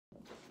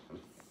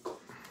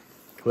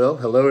Well,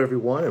 hello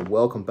everyone, and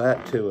welcome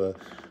back to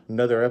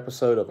another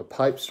episode of A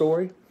Pipe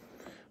Story,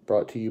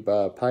 brought to you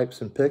by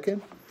Pipes and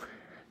Picking.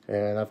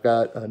 And I've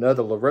got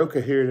another Rocca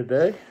here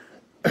today.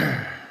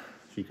 As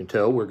you can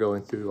tell, we're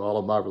going through all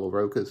of my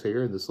Roccas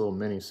here in this little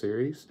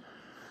mini-series.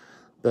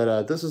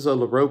 But this is a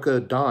Rocca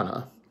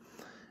Donna,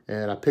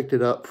 and I picked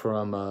it up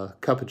from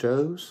Cup of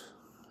Joe's.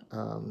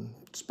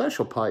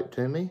 Special pipe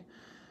to me,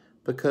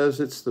 because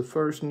it's the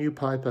first new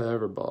pipe I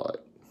ever bought.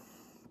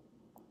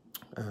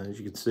 As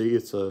you can see,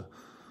 it's a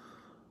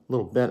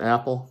little bent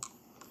apple.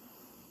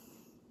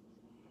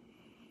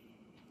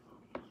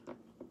 I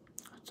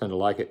tend to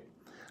like it.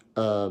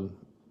 Got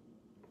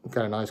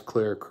a nice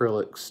clear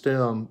acrylic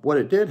stem. What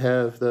it did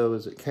have though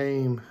is it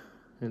came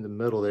in the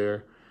middle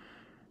there.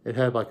 It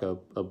had like a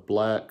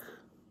black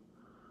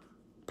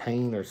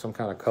paint or some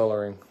kind of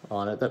coloring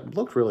on it that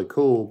looked really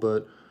cool,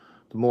 but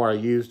the more I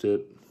used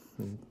it,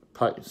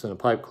 sent a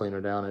pipe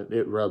cleaner down it,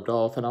 it rubbed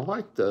off, and I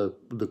like the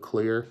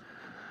clear,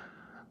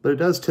 but it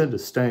does tend to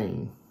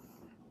stain.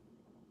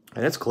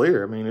 And it's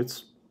clear. I mean,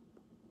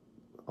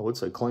 I would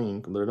say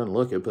clean, but it doesn't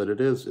look it, but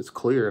it's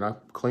clear, and I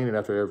clean it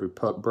after every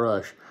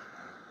brush.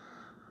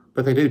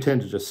 But they do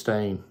tend to just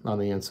stain on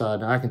the inside.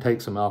 Now, I can take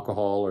some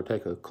alcohol or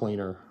take a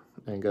cleaner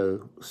and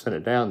go send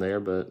it down there,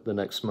 but the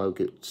next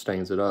smoke, it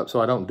stains it up. So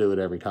I don't do it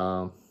every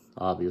time.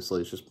 Obviously,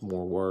 it's just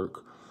more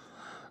work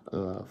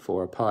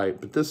for a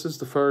pipe. But this is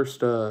the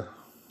first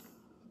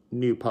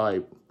new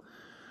pipe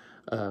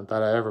that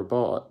I ever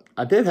bought.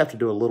 I did have to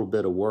do a little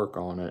bit of work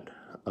on it.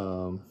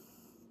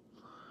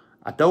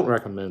 I don't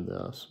recommend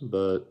this,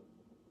 but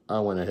I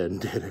went ahead and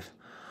did it.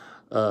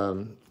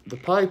 The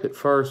pipe at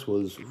first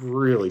was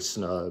really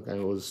snug,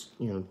 and it was,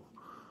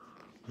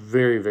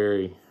 very,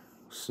 very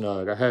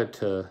snug. I had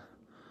to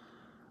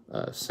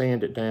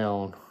sand it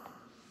down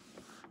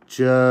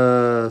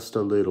just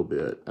a little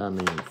bit. I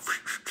mean,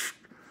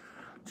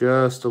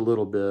 just a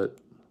little bit.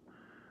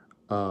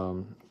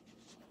 And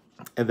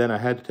then I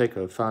had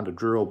to find a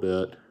drill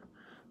bit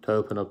to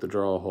open up the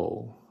draw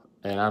hole.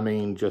 And I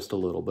mean just a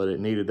little, but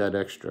it needed that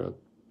extra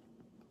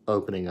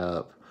opening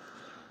up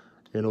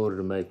in order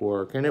to make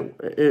work. And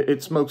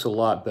it smokes a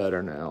lot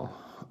better now.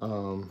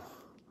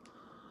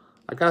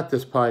 I got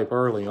this pipe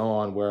early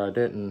on where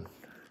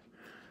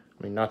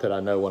not that I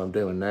know what I'm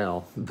doing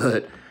now,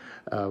 but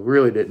I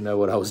really didn't know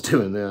what I was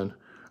doing then.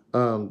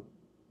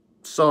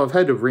 So I've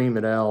had to ream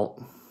it out.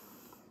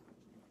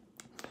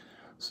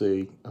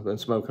 See, I've been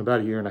smoking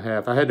about a year and a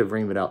half. I had to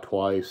ream it out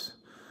twice.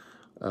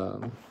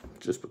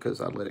 Just because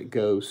I let it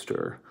ghost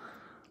or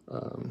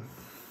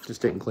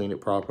just didn't clean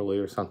it properly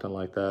or something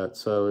like that.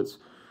 So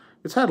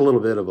it's had a little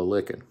bit of a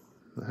licking.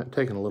 I've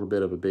taken a little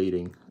bit of a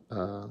beating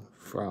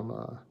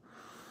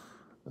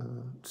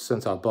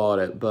since I bought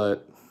it,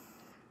 but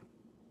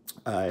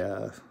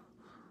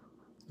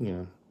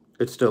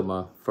it's still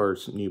my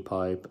first new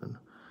pipe, and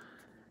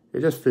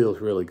it just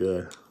feels really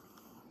good.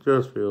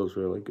 Just feels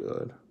really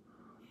good.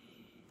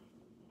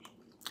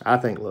 I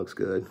think it looks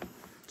good.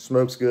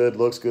 Smokes good,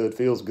 looks good,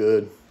 feels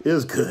good,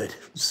 is good.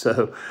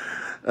 So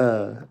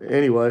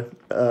anyway,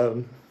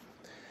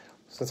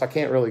 since I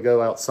can't really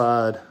go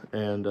outside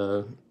and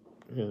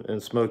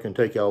smoke and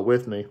take y'all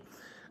with me,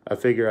 I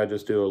figure I'd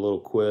just do a little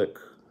quick,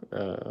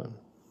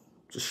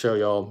 just show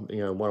y'all,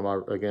 one of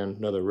my, again,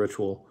 another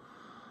ritual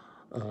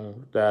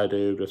that I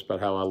do, just about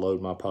how I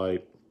load my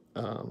pipe.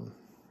 And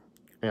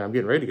I'm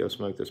getting ready to go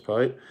smoke this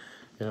pipe,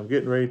 and I'm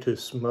getting ready to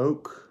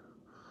smoke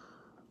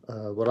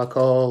what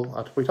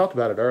we talked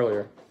about it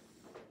earlier.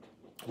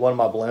 One of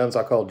my blends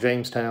I call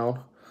Jamestowne.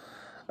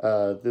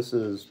 This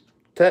is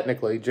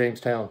technically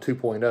Jamestowne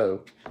 2.0.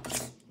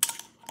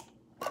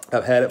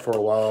 I've had it for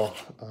a while.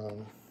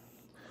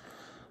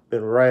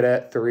 Been right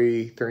at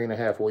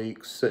 3.5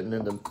 weeks sitting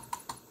in the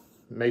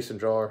mason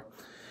jar.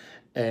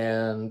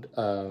 And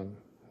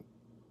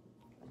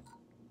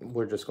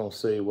we're just gonna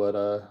see what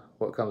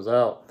comes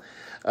out.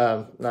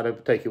 Not able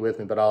to take you with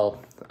me, but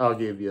I'll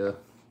give you a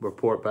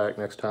report back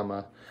next time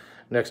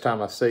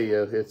I see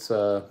you. It's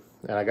and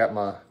I got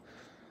my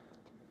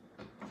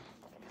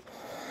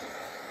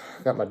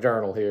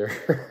journal here.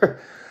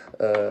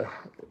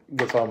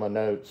 Gets all my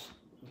notes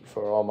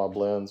for all my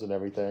blends and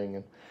everything.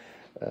 And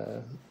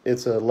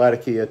it's a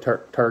Latakia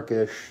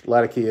Turkish,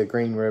 Latakia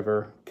Green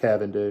River,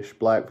 Cavendish,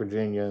 Black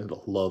Virginia.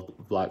 Love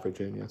Black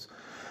Virginias.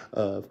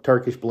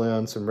 Turkish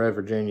blend, some Red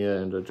Virginia,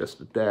 and just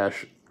a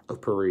dash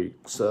of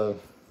Perique. So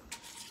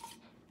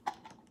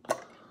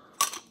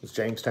it's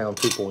Jamestowne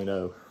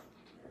 2.0.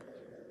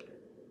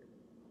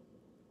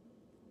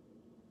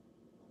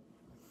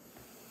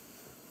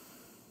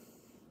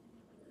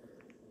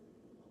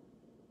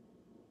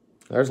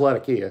 There's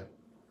Latakia.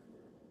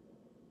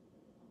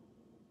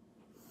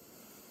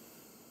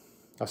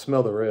 I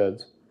smell the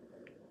reds.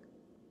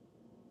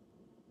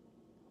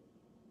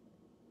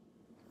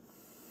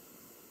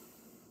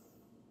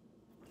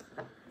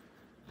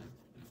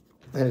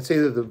 And it's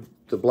either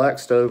the black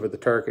stove or the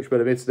Turkish, but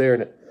if it's there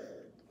and it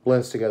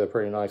blends together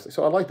pretty nicely.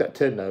 So I like that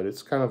tid note.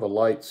 It's kind of a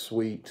light,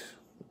 sweet,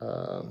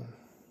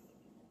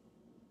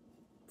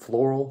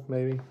 floral,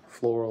 maybe.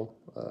 Floral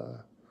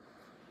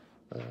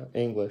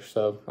English.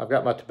 So I've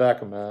got my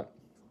tobacco mat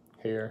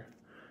here.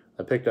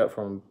 I picked up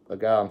from a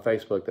guy on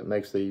Facebook that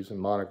makes these and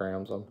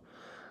monograms them.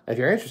 If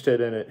you're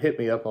interested in it, hit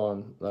me up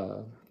on,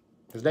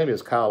 his name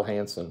is Kyle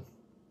Hansen.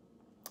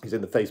 He's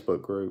in the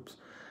Facebook groups.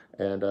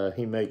 And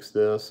he makes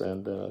this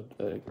and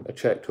a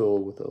check tool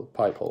with a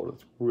pipe holder.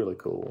 It's really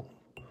cool.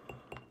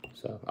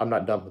 So I'm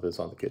not dumping this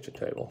on the kitchen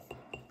table.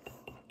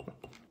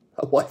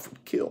 My wife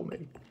would kill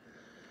me.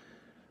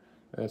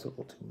 That's a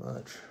little too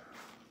much.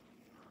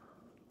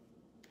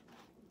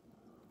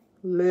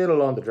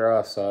 Little on the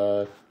dry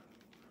side.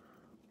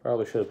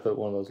 Probably should have put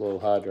one of those little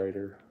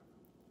hydrator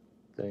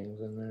things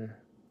in there.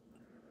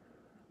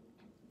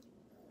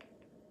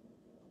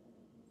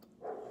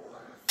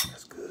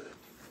 That's good.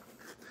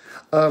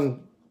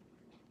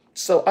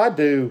 So I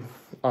do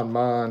on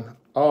mine,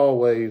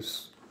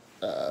 always,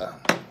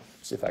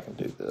 see if I can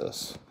do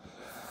this.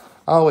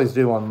 I always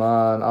do on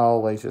mine, I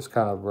always just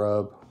kind of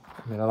rub.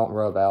 I mean, I don't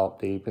rub out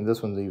deep, and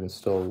this one's even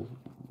still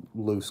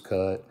loose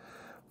cut.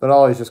 But I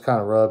always just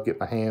kind of rub, get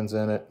my hands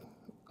in it.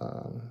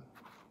 I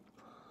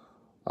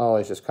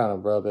always just kind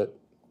of rub it,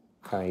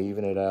 kind of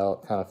even it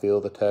out, kind of feel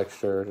the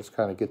texture, just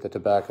kind of get the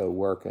tobacco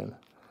working.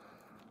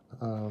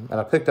 And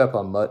I picked up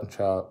on Mutton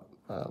Chop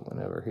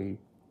whenever he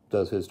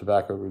does his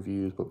tobacco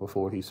reviews, but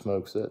before he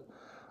smokes it,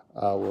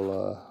 I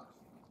will,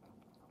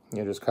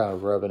 just kind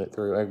of rubbing it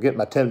through. I get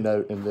my 10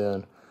 note and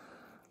then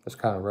just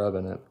kind of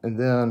rubbing it. And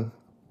then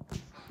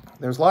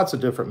there's lots of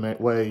different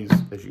ways,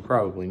 as you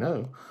probably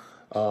know,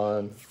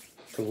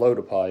 to load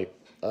a pipe.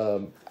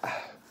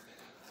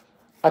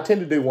 I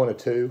tend to do one or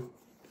two.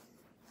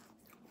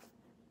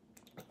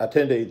 I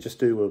tend to just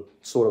do a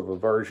sort of a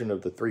version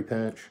of the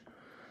 3-pinch.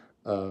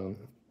 One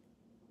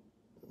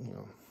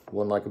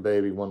like a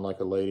baby, one like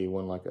a lady,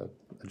 one like a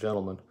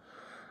gentleman.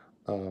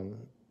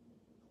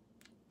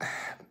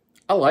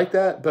 I like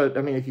that, but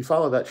I mean, if you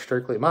follow that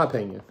strictly, in my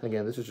opinion,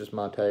 again, this is just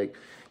my take,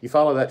 you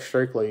follow that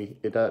strictly,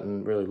 it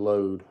doesn't really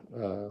load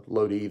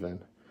even.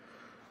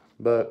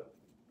 But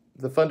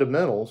the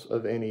fundamentals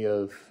of any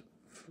of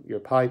your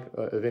pipe,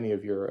 of any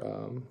of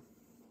your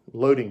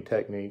loading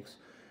techniques,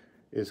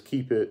 is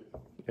keep it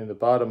in the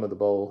bottom of the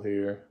bowl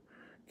here.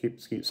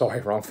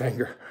 Sorry, wrong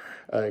finger.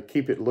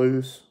 Keep it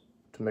loose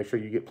to make sure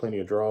you get plenty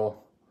of draw,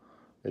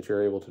 that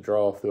you're able to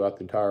draw throughout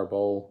the entire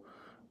bowl,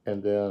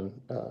 and then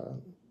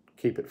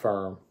keep it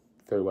firm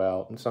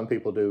throughout. And some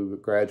people do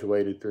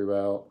graduated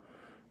throughout,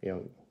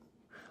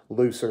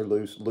 looser,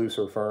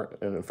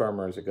 and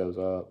firmer as it goes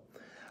up.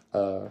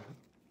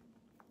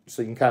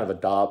 So you can kind of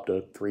adopt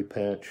a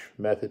 3-pinch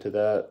method to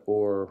that,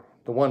 or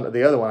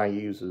the other one I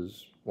use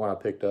is one I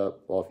picked up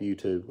off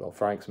YouTube,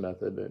 Frank's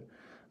method. But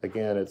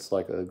again, it's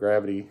like a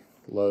gravity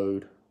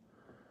load.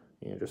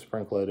 Just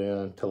sprinkle it in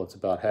until it's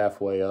about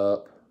halfway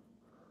up.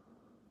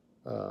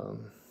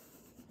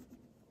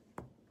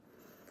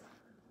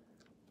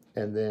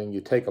 And then you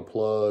take a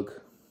plug,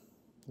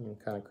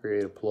 kind of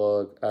create a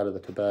plug out of the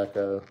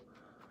tobacco.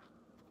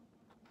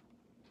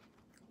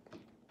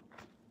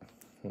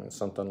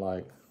 Something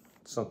like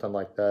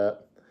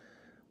that.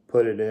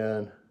 Put it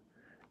in,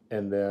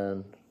 and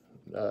then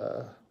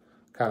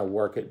kind of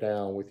work it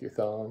down with your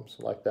thumbs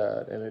like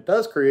that. And it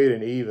does create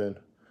an even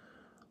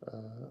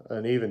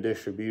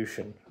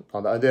distribution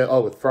on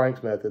the. With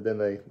Frank's method, then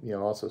they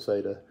also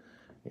say to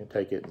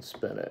take it and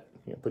spin it.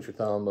 Put your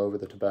thumb over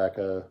the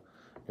tobacco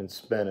and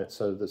spin it,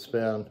 so the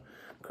spin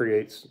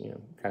creates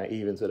kind of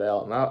evens it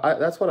out.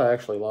 And that's what I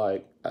actually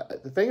like.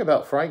 The thing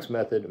about Frank's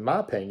method, in my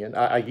opinion,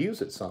 I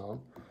use it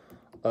some.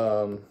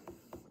 Don't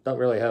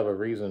really have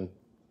a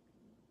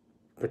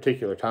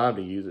particular time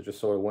to use it, just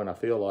sort of when I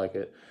feel like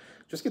it.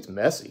 It just gets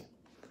messy.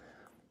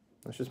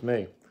 That's just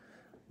me.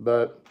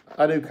 But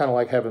I do kind of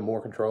like having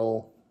more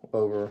control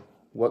over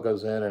what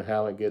goes in and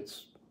how it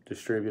gets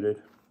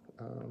distributed.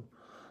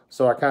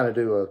 So I kind of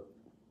do a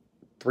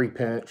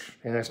 3-pinch,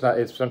 and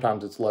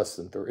sometimes it's less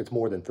than 3. It's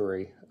more than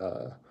 3,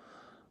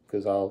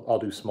 because I'll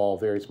do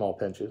very small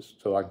pinches,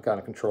 so I can kind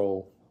of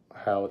control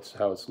how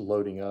it's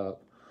loading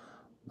up.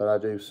 But I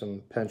do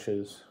some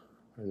pinches,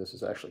 and this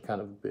is actually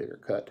kind of a bigger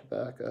cut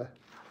tobacco.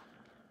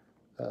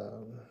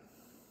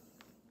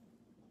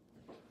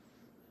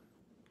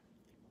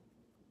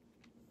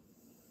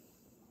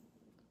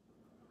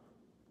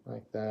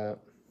 Like that.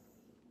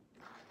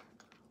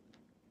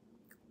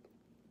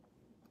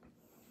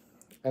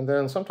 And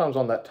then sometimes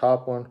on that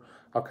top one,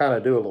 I'll kind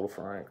of do a little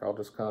Frank. I'll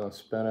just kind of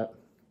spin it.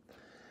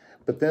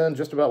 But then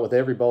just about with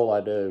every bowl I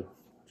do,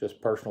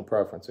 just personal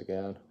preference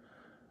again,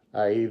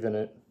 I even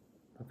it.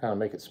 I kind of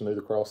make it smooth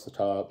across the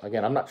top.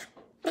 Again, I'm not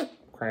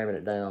cramming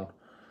it down,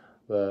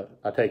 but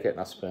I take it and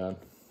I spin.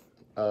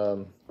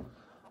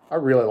 I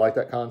really like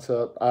that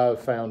concept.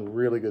 I've found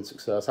really good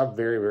success. I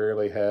very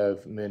rarely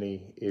have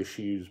many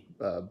issues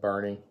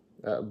burning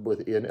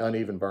with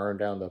uneven burn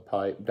down the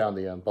pipe, down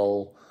the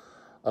bowl,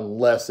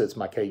 unless it's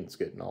my cadence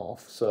getting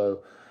off.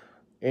 So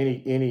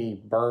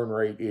any burn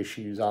rate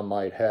issues I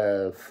might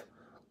have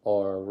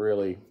are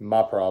really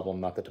my problem,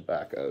 not the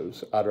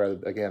tobacco's. I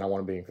want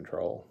to be in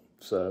control.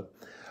 So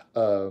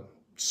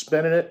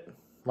spinning it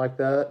like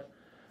that,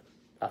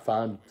 I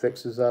find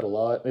fixes that a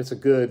lot. It's a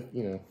good,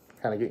 you know,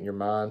 kind of getting your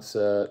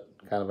mindset,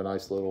 kind of a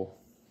nice little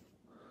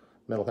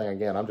middle thing.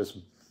 Again, I'm just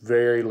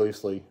very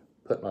loosely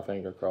putting my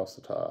finger across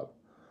the top.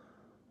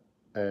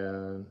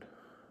 And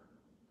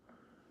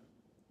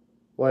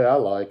the way I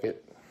like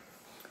it,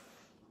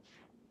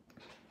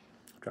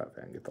 try to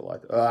get the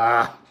light.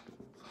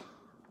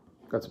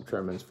 Got some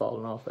trimmings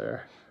falling off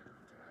there.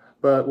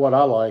 But what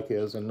I like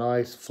is a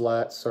nice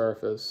flat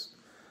surface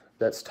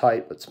that's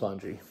tight but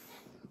spongy.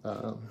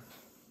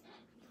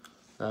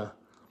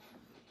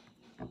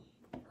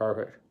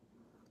 Perfect.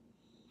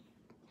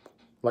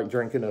 Like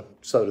drinking a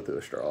soda through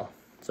a straw.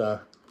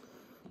 So,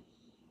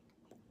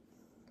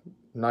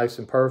 nice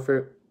and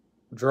perfect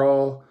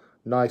draw,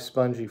 nice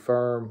spongy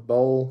firm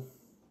bowl.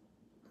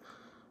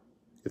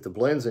 If the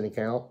blend's any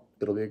count,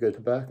 it'll be a good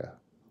tobacco.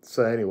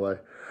 So anyway,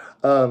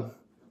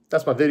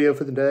 that's my video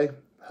for the day.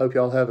 Hope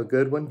y'all have a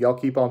good one. Y'all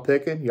keep on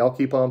picking, y'all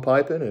keep on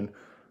piping, and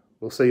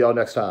we'll see y'all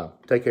next time.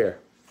 Take care.